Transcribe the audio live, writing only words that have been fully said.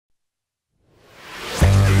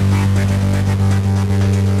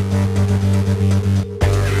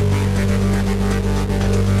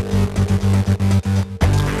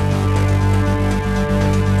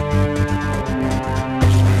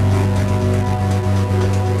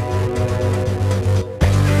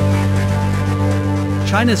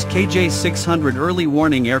China's KJ-600 early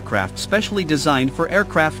warning aircraft specially designed for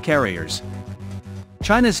aircraft carriers.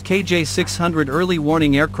 China's KJ-600 early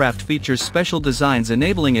warning aircraft features special designs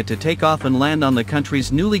enabling it to take off and land on the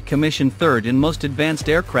country's newly commissioned third and most advanced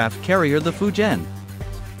aircraft carrier, the Fujian.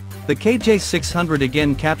 The KJ-600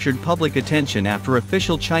 again captured public attention after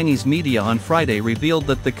official Chinese media on Friday revealed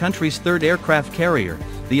that the country's third aircraft carrier,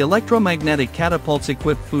 the electromagnetic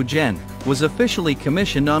catapults-equipped Fujian, was officially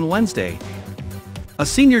commissioned on Wednesday. A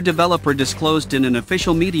senior developer disclosed in an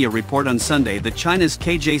official media report on Sunday that China's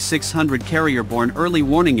KJ-600 carrier-borne early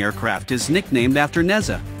warning aircraft is nicknamed after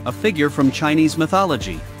Nezha, a figure from Chinese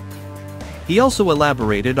mythology. He also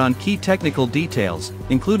elaborated on key technical details,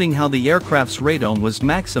 including how the aircraft's radome was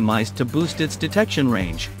maximized to boost its detection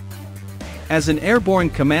range. As an airborne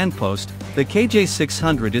command post, the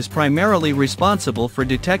KJ-600 is primarily responsible for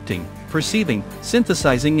detecting, perceiving,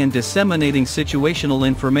 synthesizing and disseminating situational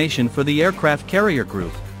information for the aircraft carrier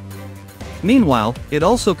group. Meanwhile, it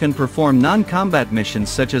also can perform non-combat missions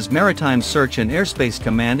such as maritime search and airspace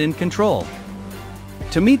command and control.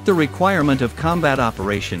 To meet the requirement of combat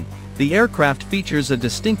operation, the aircraft features a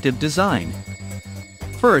distinctive design.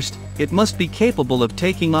 First, it must be capable of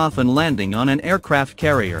taking off and landing on an aircraft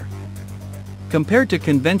carrier. Compared to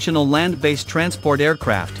conventional land-based transport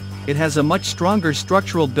aircraft, it has a much stronger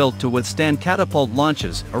structural build to withstand catapult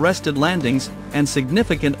launches, arrested landings, and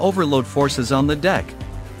significant overload forces on the deck.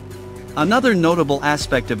 Another notable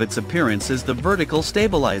aspect of its appearance is the vertical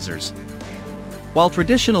stabilizers. While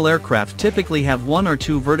traditional aircraft typically have one or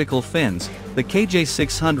two vertical fins, the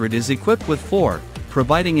KJ-600 is equipped with 4,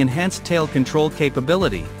 providing enhanced tail control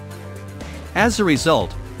capability. As a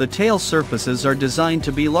result, the tail surfaces are designed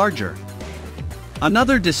to be larger.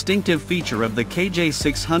 Another distinctive feature of the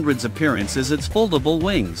KJ-600's appearance is its foldable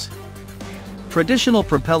wings. Traditional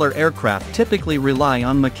propeller aircraft typically rely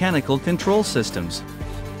on mechanical control systems.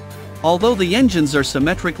 Although the engines are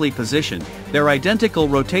symmetrically positioned, their identical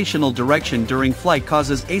rotational direction during flight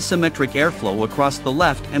causes asymmetric airflow across the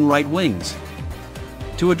left and right wings.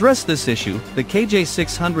 To address this issue, the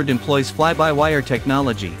KJ-600 employs fly-by-wire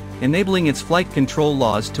technology, enabling its flight control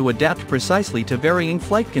laws to adapt precisely to varying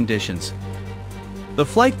flight conditions. The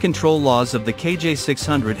flight control laws of the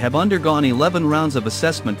KJ-600 have undergone 11 rounds of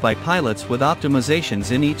assessment by pilots with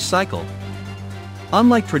optimizations in each cycle.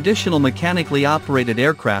 Unlike traditional mechanically operated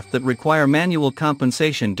aircraft that require manual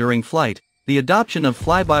compensation during flight, the adoption of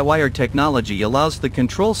fly-by-wire technology allows the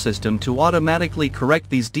control system to automatically correct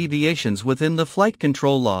these deviations within the flight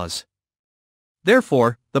control laws.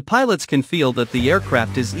 Therefore, the pilots can feel that the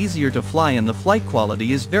aircraft is easier to fly and the flight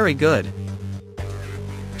quality is very good.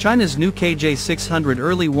 China's new KJ-600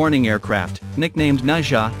 early warning aircraft, nicknamed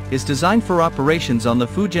Nezha, is designed for operations on the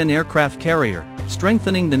Fujian aircraft carrier,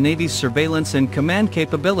 strengthening the Navy's surveillance and command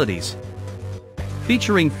capabilities.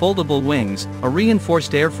 Featuring foldable wings, a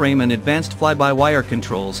reinforced airframe and advanced fly-by-wire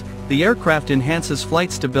controls, the aircraft enhances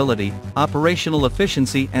flight stability, operational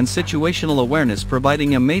efficiency and situational awareness,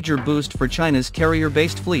 providing a major boost for China's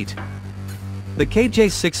carrier-based fleet. The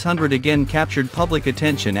KJ-600 again captured public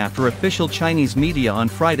attention after official Chinese media on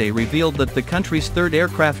Friday revealed that the country's third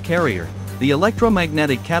aircraft carrier, the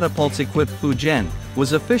electromagnetic catapults-equipped Fujian,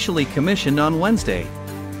 was officially commissioned on Wednesday.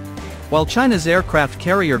 While China's aircraft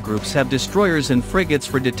carrier groups have destroyers and frigates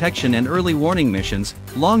for detection and early warning missions,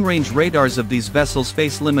 long-range radars of these vessels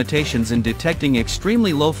face limitations in detecting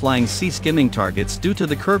extremely low-flying sea-skimming targets due to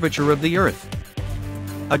the curvature of the Earth.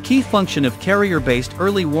 A key function of carrier-based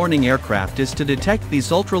early warning aircraft is to detect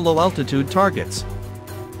these ultra-low-altitude targets.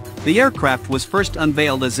 The aircraft was first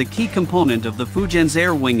unveiled as a key component of the Fujian's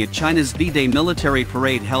air wing at China's V-Day military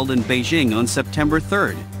parade held in Beijing on September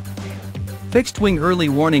 3. Fixed-wing early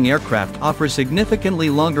warning aircraft offer significantly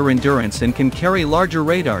longer endurance and can carry larger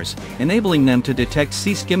radars, enabling them to detect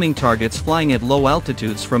sea-skimming targets flying at low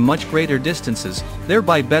altitudes from much greater distances,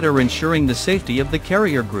 thereby better ensuring the safety of the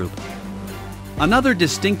carrier group. Another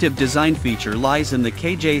distinctive design feature lies in the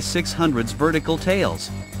KJ-600's vertical tails.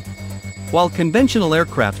 While conventional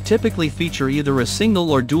aircraft typically feature either a single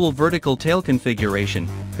or dual vertical tail configuration,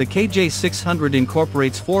 the KJ-600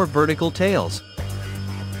 incorporates 4 vertical tails.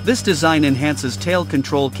 This design enhances tail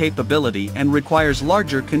control capability and requires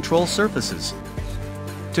larger control surfaces.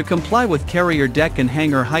 To comply with carrier deck and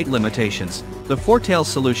hangar height limitations, the 4-tail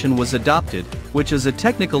solution was adopted, which is a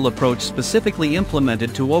technical approach specifically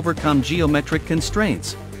implemented to overcome geometric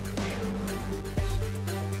constraints.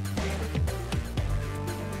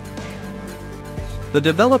 The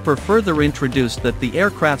developer further introduced that the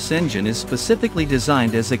aircraft's engine is specifically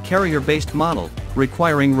designed as a carrier-based model,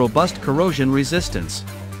 requiring robust corrosion resistance.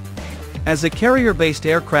 As a carrier-based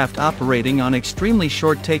aircraft operating on extremely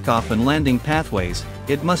short takeoff and landing pathways,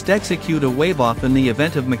 it must execute a wave-off in the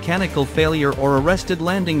event of mechanical failure or arrested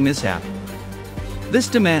landing mishap. This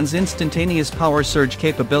demands instantaneous power surge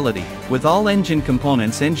capability, with all engine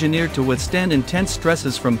components engineered to withstand intense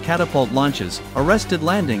stresses from catapult launches, arrested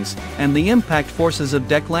landings, and the impact forces of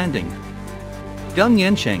deck landing. Geng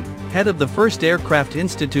Yansheng, head of the first aircraft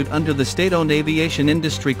institute under the state-owned Aviation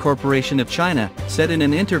Industry Corporation of China, said in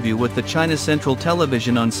an interview with the China Central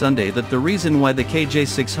Television on Sunday that the reason why the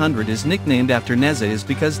KJ-600 is nicknamed after Nezha is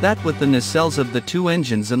because that with the nacelles of the two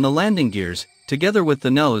engines and the landing gears, together with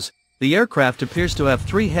the nose, the aircraft appears to have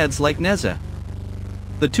three heads like Nezha.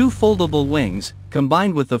 The two foldable wings,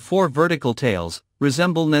 combined with the four vertical tails,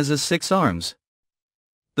 resemble Nezha's 6 arms.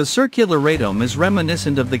 The circular radome is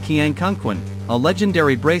reminiscent of the Qiangkungquan, a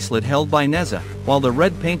legendary bracelet held by Nezha, while the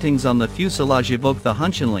red paintings on the fuselage evoke the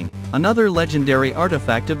Hunshenling, another legendary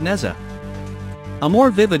artifact of Nezha. A more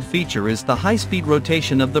vivid feature is the high-speed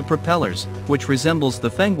rotation of the propellers, which resembles the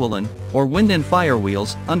Fenghuilin, or wind and fire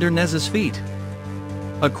wheels, under Nezha's feet.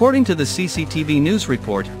 According to the CCTV news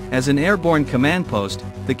report, as an airborne command post,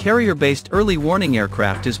 the carrier-based early warning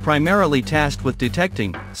aircraft is primarily tasked with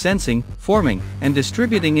detecting, sensing, forming, and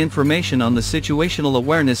distributing information on the situational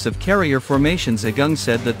awareness of carrier formations. Geng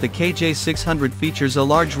said that the KJ-600 features a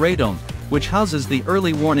large radome, which houses the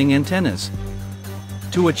early warning antennas.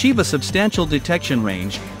 To achieve a substantial detection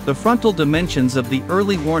range, the frontal dimensions of the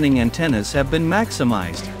early warning antennas have been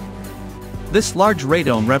maximized. This large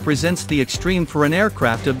radome represents the extreme for an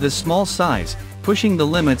aircraft of this small size, pushing the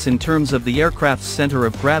limits in terms of the aircraft's center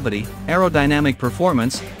of gravity, aerodynamic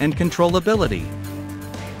performance, and controllability.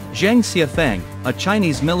 Zhang Xiafeng, a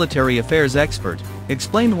Chinese military affairs expert,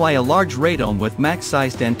 explained why a large radome with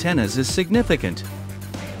max-sized antennas is significant.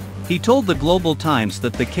 He told the Global Times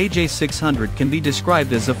that the KJ-600 can be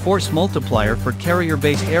described as a force multiplier for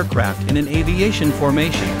carrier-based aircraft in an aviation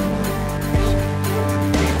formation.